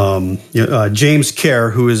 James Kerr,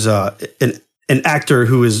 who is an actor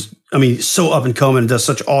who is, so up and coming and does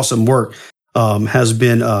such awesome work, has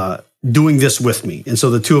been doing this with me. And so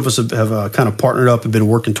the two of us have kind of partnered up and been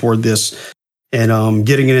working toward this and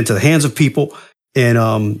getting it into the hands of people.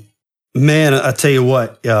 And man, I tell you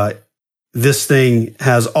what, this thing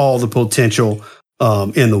has all the potential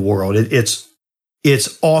in the world.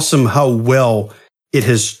 It's awesome how well it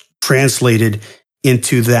has translated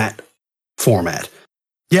into that format.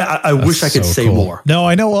 Yeah, I wish I could say more. No,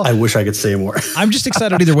 I know. Well, I wish I could say more. I'm just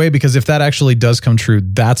excited either way, because if that actually does come true,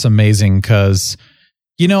 that's amazing. Because,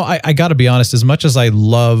 I got to be honest, as much as I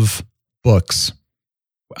love books,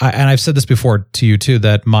 and I've said this before to you too,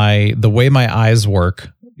 that the way my eyes work,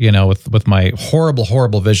 with my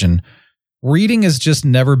horrible vision, reading has just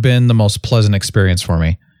never been the most pleasant experience for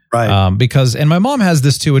me. Right. Because my mom has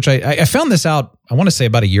this too, which I found this out, I want to say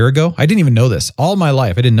about a year ago. I didn't even know this all my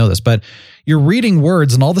life. I didn't know this, but you're reading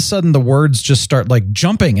words and all of a sudden the words just start like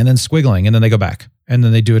jumping and then squiggling and then they go back and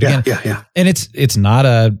then they do it again. Yeah. And it's not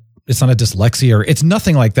a dyslexia or it's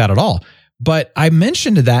nothing like that at all. But I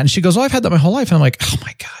mentioned that and she goes, I've had that my whole life. And I'm like, oh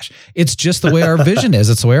my gosh, it's just the way our vision is.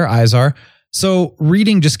 It's the way our eyes are. So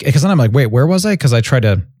reading because then I'm like, wait, where was I? Because I try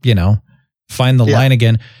to, find the line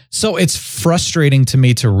again. So it's frustrating to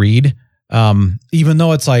me to read, even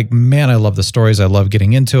though it's like, man, I love the stories. I love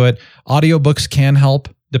getting into it. Audiobooks can help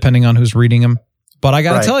depending on who's reading them. But I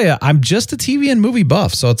got to tell you, I'm just a TV and movie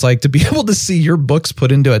buff. So it's like to be able to see your books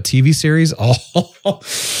put into a TV series.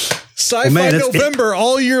 Sci-Fi November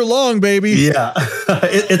all year long, baby. Yeah.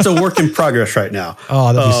 It's a work in progress right now.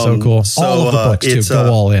 Oh, that'd be so cool. So, all of the books too.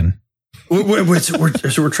 Go all in. That's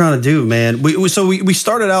what we're trying to do, man. We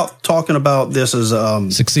started out talking about this as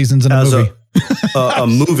 6 seasons in a movie. A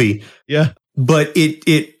movie. Yeah. But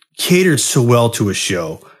it catered so well to a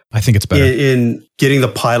show. I think it's better. In getting the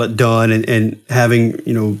pilot done and having,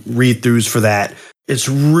 read-throughs for that. It's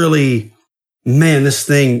really, man, this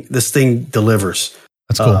thing delivers.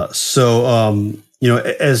 That's cool.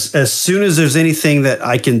 As soon as there's anything that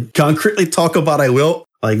I can concretely talk about, I will.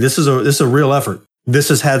 Like this is a real effort. This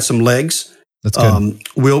has had some legs. That's good.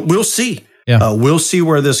 We'll see. Yeah. We'll see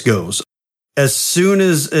where this goes. As soon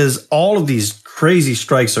as all of these crazy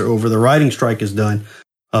strikes are over, the writing strike is done.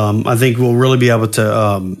 I think we'll really be able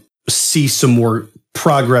to see some more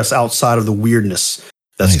progress outside of the weirdness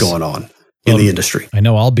that's going on. in the industry. I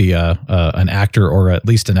know I'll be an actor or at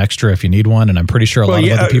least an extra if you need one. And I'm pretty sure a lot of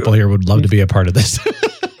other people here would love to be a part of this.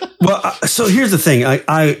 Well, so here's the thing.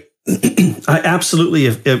 I absolutely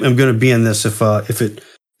am going to be in this if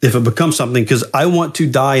it becomes something, because I want to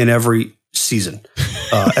die in every season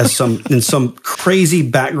in some crazy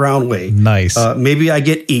background way. Nice. Maybe I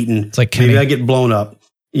get eaten. It's like Kenny. Maybe I get blown up.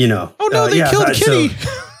 Oh no, they killed Kenny. So,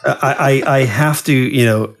 I have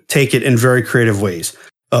to take it in very creative ways.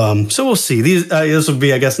 So we'll see. This will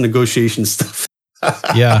be, I guess, negotiation stuff.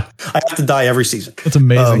 Yeah, I have to die every season. That's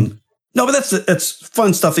amazing. No, but that's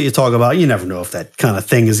fun stuff that you talk about. You never know if that kind of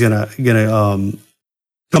thing is gonna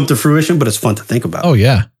come to fruition, but it's fun to think about. Oh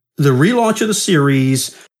yeah, the relaunch of the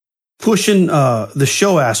series, pushing the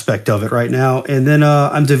show aspect of it right now, and then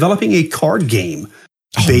I'm developing a card game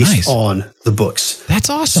based on the books. That's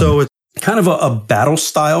awesome. So it's kind of a battle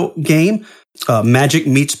style game. Magic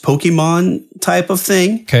meets Pokemon type of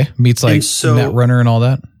thing. Okay. Meets like Netrunner and all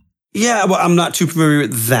that. Yeah. Well, I'm not too familiar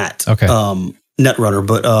with that. Okay. Netrunner,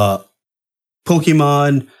 but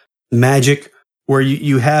Pokemon, Magic, where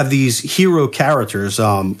you have these hero characters,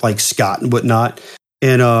 like Scott and whatnot,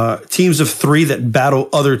 and teams of 3 that battle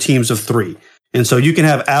other teams of 3. And so you can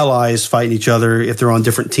have allies fighting each other if they're on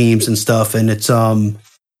different teams and stuff. And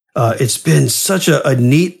it's been such a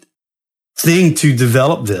neat thing to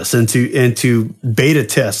develop this and to beta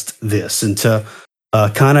test this and to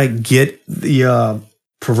kind of get the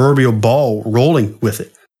proverbial ball rolling with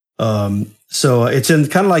it. So it's in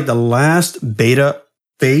kind of like the last beta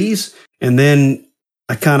phase, and then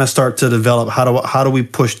I kind of start to develop how do we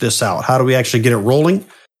push this out? How do we actually get it rolling?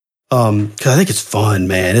 Because I think it's fun,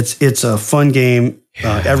 man. It's a fun game.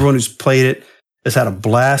 Everyone who's played it has had a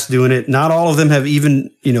blast doing it. Not all of them have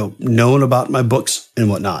even known about my books and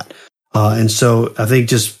whatnot. And so I think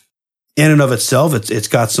just in and of itself, it's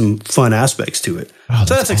got some fun aspects to it. Oh,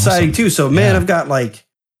 so that's exciting too. So man, I've got like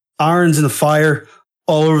irons in the fire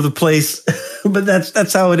all over the place, but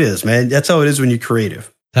that's how it is, man. That's how it is when you're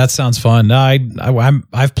creative. That sounds fun. No,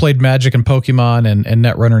 I've played Magic and Pokemon and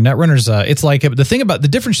Netrunner. Netrunner's it's like the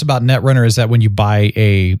difference about Netrunner is that when you buy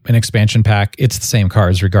an expansion pack, it's the same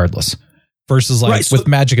cards regardless. Versus with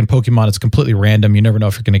Magic and Pokemon, it's completely random. You never know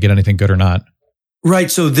if you're going to get anything good or not.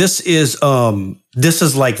 Right. So this is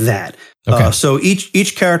like that. Okay. So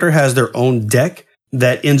each character has their own deck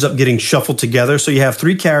that ends up getting shuffled together. So you have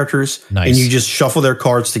 3 characters and you just shuffle their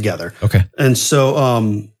cards together. Okay. And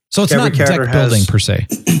so, so it's not deck building per se.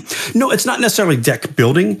 No, it's not necessarily deck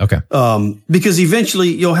building. Okay. Because eventually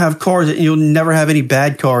you'll have cards and you'll never have any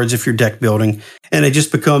bad cards if you're deck building, and it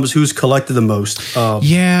just becomes who's collected the most.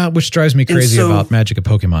 Which drives me crazy about Magic and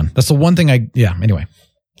Pokemon. That's the one thing anyway.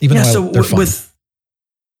 Even though they're fun.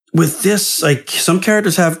 With this, like some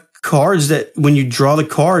characters have cards that when you draw the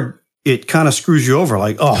card, it kind of screws you over.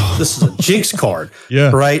 Like, oh, this is a Jinx card.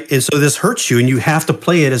 Yeah. Right. And so this hurts you and you have to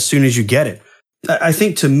play it as soon as you get it. I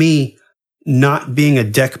think to me, not being a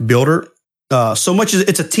deck builder, so much as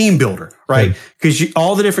it's a team builder, right? Because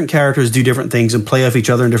all the different characters do different things and play off each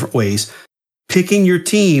other in different ways. Picking your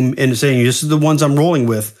team and saying, this is the ones I'm rolling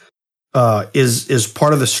with, is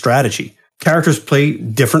part of the strategy. Characters play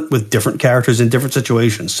different with different characters in different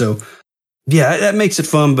situations. So yeah, that makes it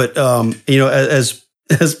fun. But, as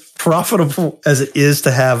profitable as it is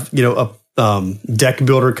to have, a deck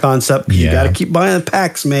builder concept, you got to keep buying the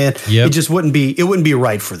packs, man. Yep. It wouldn't be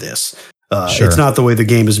right for this. Sure. It's not the way the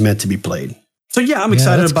game is meant to be played. So yeah, I'm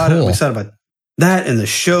excited about it. I'm excited about that and the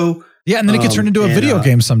show. Yeah. And then it gets turned into a video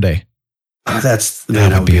game someday.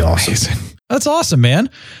 That would be awesome. That's awesome, man.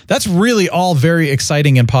 That's really all very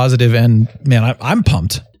exciting and positive. And man, I'm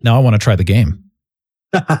pumped. Now I want to try the game.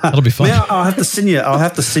 That'll be fun. Man, I'll have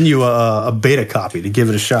to send you a beta copy to give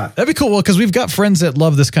it a shot. That'd be cool. Well, because we've got friends that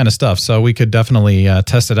love this kind of stuff, so we could definitely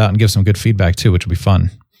test it out and give some good feedback too, which would be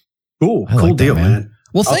fun. Cool deal, man.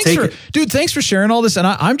 Well, thanks for sharing all this. And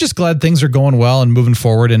I'm just glad things are going well and moving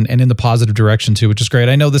forward and in the positive direction too, which is great.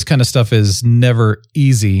 I know this kind of stuff is never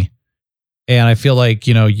easy. And I feel like,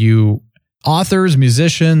 you authors,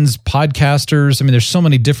 musicians, podcasters, I mean, there's so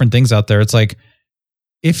many different things out there. It's like,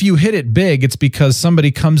 if you hit it big, it's because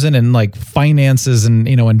somebody comes in and like finances and,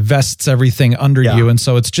 invests everything under you. And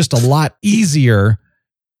so it's just a lot easier,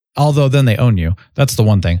 although then they own you. That's the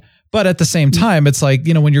one thing. But at the same time, it's like,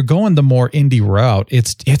 when you're going the more indie route,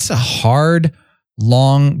 it's a hard,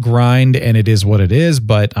 long grind and it is what it is.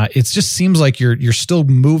 But it just seems like you're still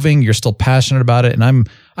moving. You're still passionate about it. And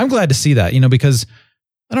I'm glad to see that, because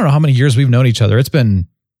I don't know how many years we've known each other. It's been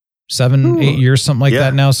 7-8 years, something like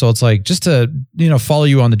that now. So it's like just to, follow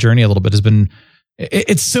you on the journey a little bit has been,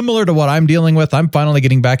 it's similar to what I'm dealing with. I'm finally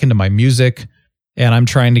getting back into my music. And I'm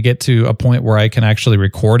trying to get to a point where I can actually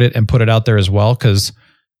record it and put it out there as well. Cause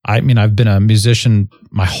I've been a musician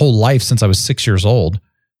my whole life since I was 6 years old.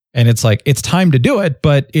 And it's like, it's time to do it,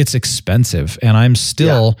 but it's expensive. And I'm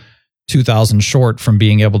still 2,000 short from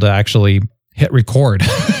being able to actually hit record,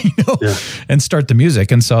 and start the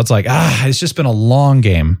music. And so it's like, it's just been a long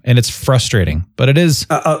game and it's frustrating, but it is,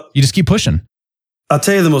 you just keep pushing. I'll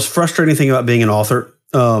tell you the most frustrating thing about being an author.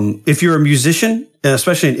 If you're a musician, and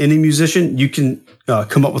especially an indie musician, you can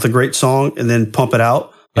come up with a great song and then pump it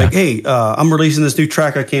out. Like, hey, I'm releasing this new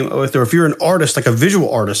track I came up with. Or if you're an artist, like a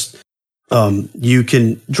visual artist, you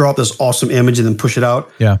can draw up this awesome image and then push it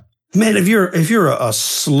out. Yeah. Man, if you're a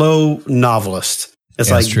slow novelist, it's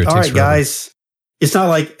like, true. All right, guys, it's not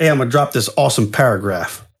like, hey, I'm going to drop this awesome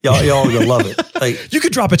paragraph. Y'all are going to love it. Like, you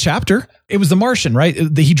could drop a chapter. It was The Martian, right?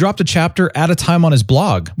 He dropped a chapter at a time on his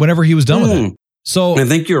blog whenever he was done with it. So I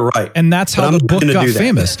think you're right. And that's how the book got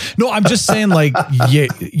famous. No, I'm just saying, like,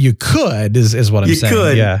 you could is what I'm saying.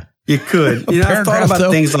 Could. Yeah. You could. I've thought about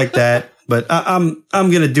things like that, but I'm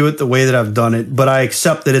going to do it the way that I've done it, but I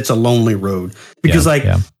accept that it's a lonely road because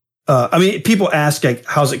people ask, like,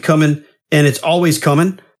 how's it coming? And it's always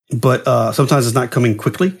coming, but sometimes it's not coming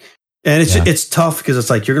quickly. And it's tough because it's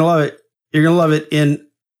like, you're going to love it. You're going to love it in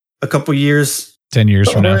a couple years, 10 years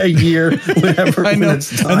from now, a year, whenever. I know. When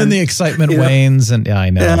it's done. And then the excitement wanes, and I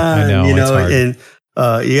know. It's hard. And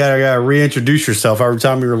you gotta reintroduce yourself every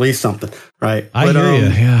time you release something, right? I hear you.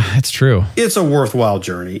 Yeah, it's true. It's a worthwhile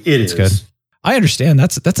journey. It's good. I understand.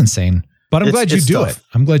 That's insane. But I'm glad you do it.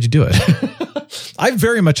 I'm glad you do it. I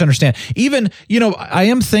very much understand. Even, I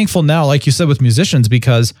am thankful now, like you said, with musicians,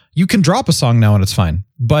 because you can drop a song now and it's fine.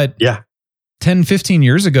 But 10, 15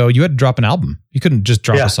 years ago, you had to drop an album. You couldn't just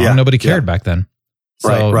drop a song. Nobody cared back then.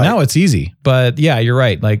 So now it's easy. But yeah, you're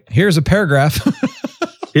right. Like, here's a paragraph.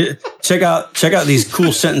 Check out these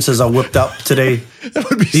cool sentences I whipped up today.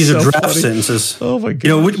 These are draft sentences. Oh my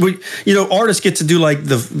god! Artists get to do like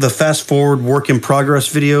the fast forward work in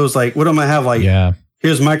progress videos. Like, what am I have? Like,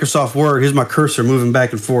 here's Microsoft Word. Here's my cursor moving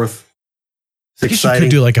back and forth. It's exciting. You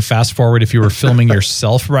could do like a fast forward if you were filming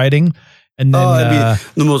yourself writing, and then it'd be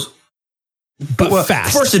the most. But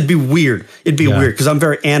fast. First, it'd be weird. It'd be weird because I'm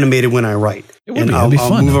very animated when I write,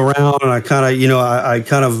 I'll move around and I kind of, I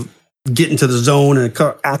kind of get into the zone and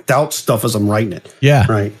act out stuff as I'm writing it. Yeah.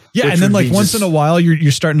 Right. Yeah. And then like once in a while,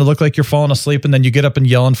 you're starting to look like you're falling asleep, and then you get up and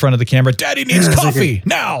yell in front of the camera, "Daddy needs coffee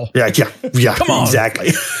now." Yeah. Come on.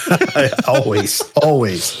 Exactly. Always.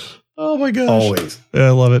 Oh my gosh. Always. Yeah,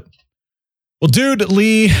 I love it. Well, dude,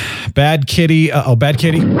 Lee, Bad Kitty. Bad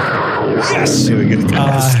Kitty. Yes.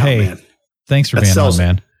 Hey, thanks for being on,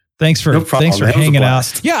 man. Thanks for hanging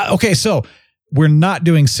out. Yeah. Okay. So we're not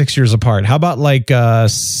doing 6 years apart. How about like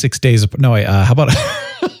 6 days? No, wait. How about a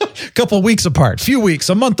couple of weeks apart, few weeks,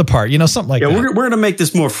 a month apart? Something like that. We're gonna make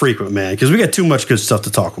this more frequent, man, because we got too much good stuff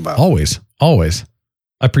to talk about. Always. I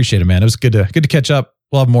appreciate it, man. It was good to catch up.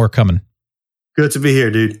 We'll have more coming. Good to be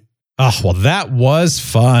here, dude. Oh, well, that was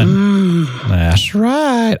fun. That's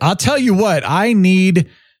right. I'll tell you what, I need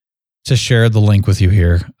to share the link with you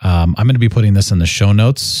here. I'm going to be putting this in the show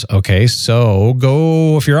notes. Okay, so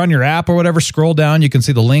go, if you're on your app or whatever, scroll down. You can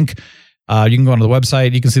see the link. You can go onto the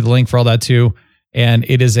website. You can see the link for all that too. And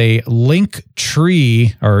it is a link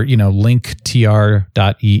tree, or,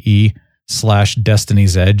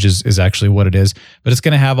 linktr.ee/Destiny's Edge is actually what it is. But it's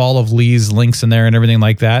going to have all of Lee's links in there and everything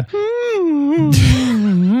like that.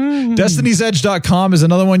 Destiny'sEdge.com is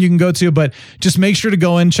another one you can go to, but just make sure to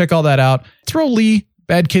go in, check all that out. Throw Lee,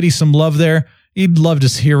 Bad Kitty, some love there. He'd love to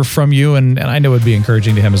hear from you, and I know it'd be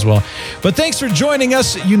encouraging to him as well. But thanks for joining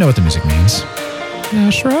us. You know what the music means.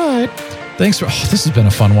 That's right. Thanks for, this has been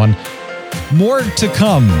a fun one. More to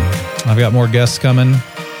come. I've got more guests coming.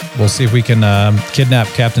 We'll see if we can kidnap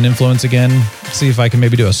Captain Influence again. See if I can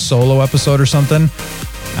maybe do a solo episode or something.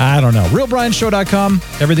 I don't know. RealBrianShow.com.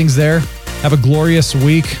 Everything's there. Have a glorious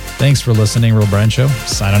week. Thanks for listening. Real Brian Show,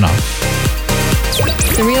 signing off.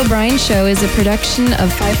 The Real Brian Show is a production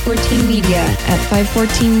of 514 Media at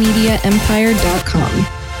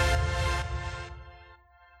 514mediaempire.com.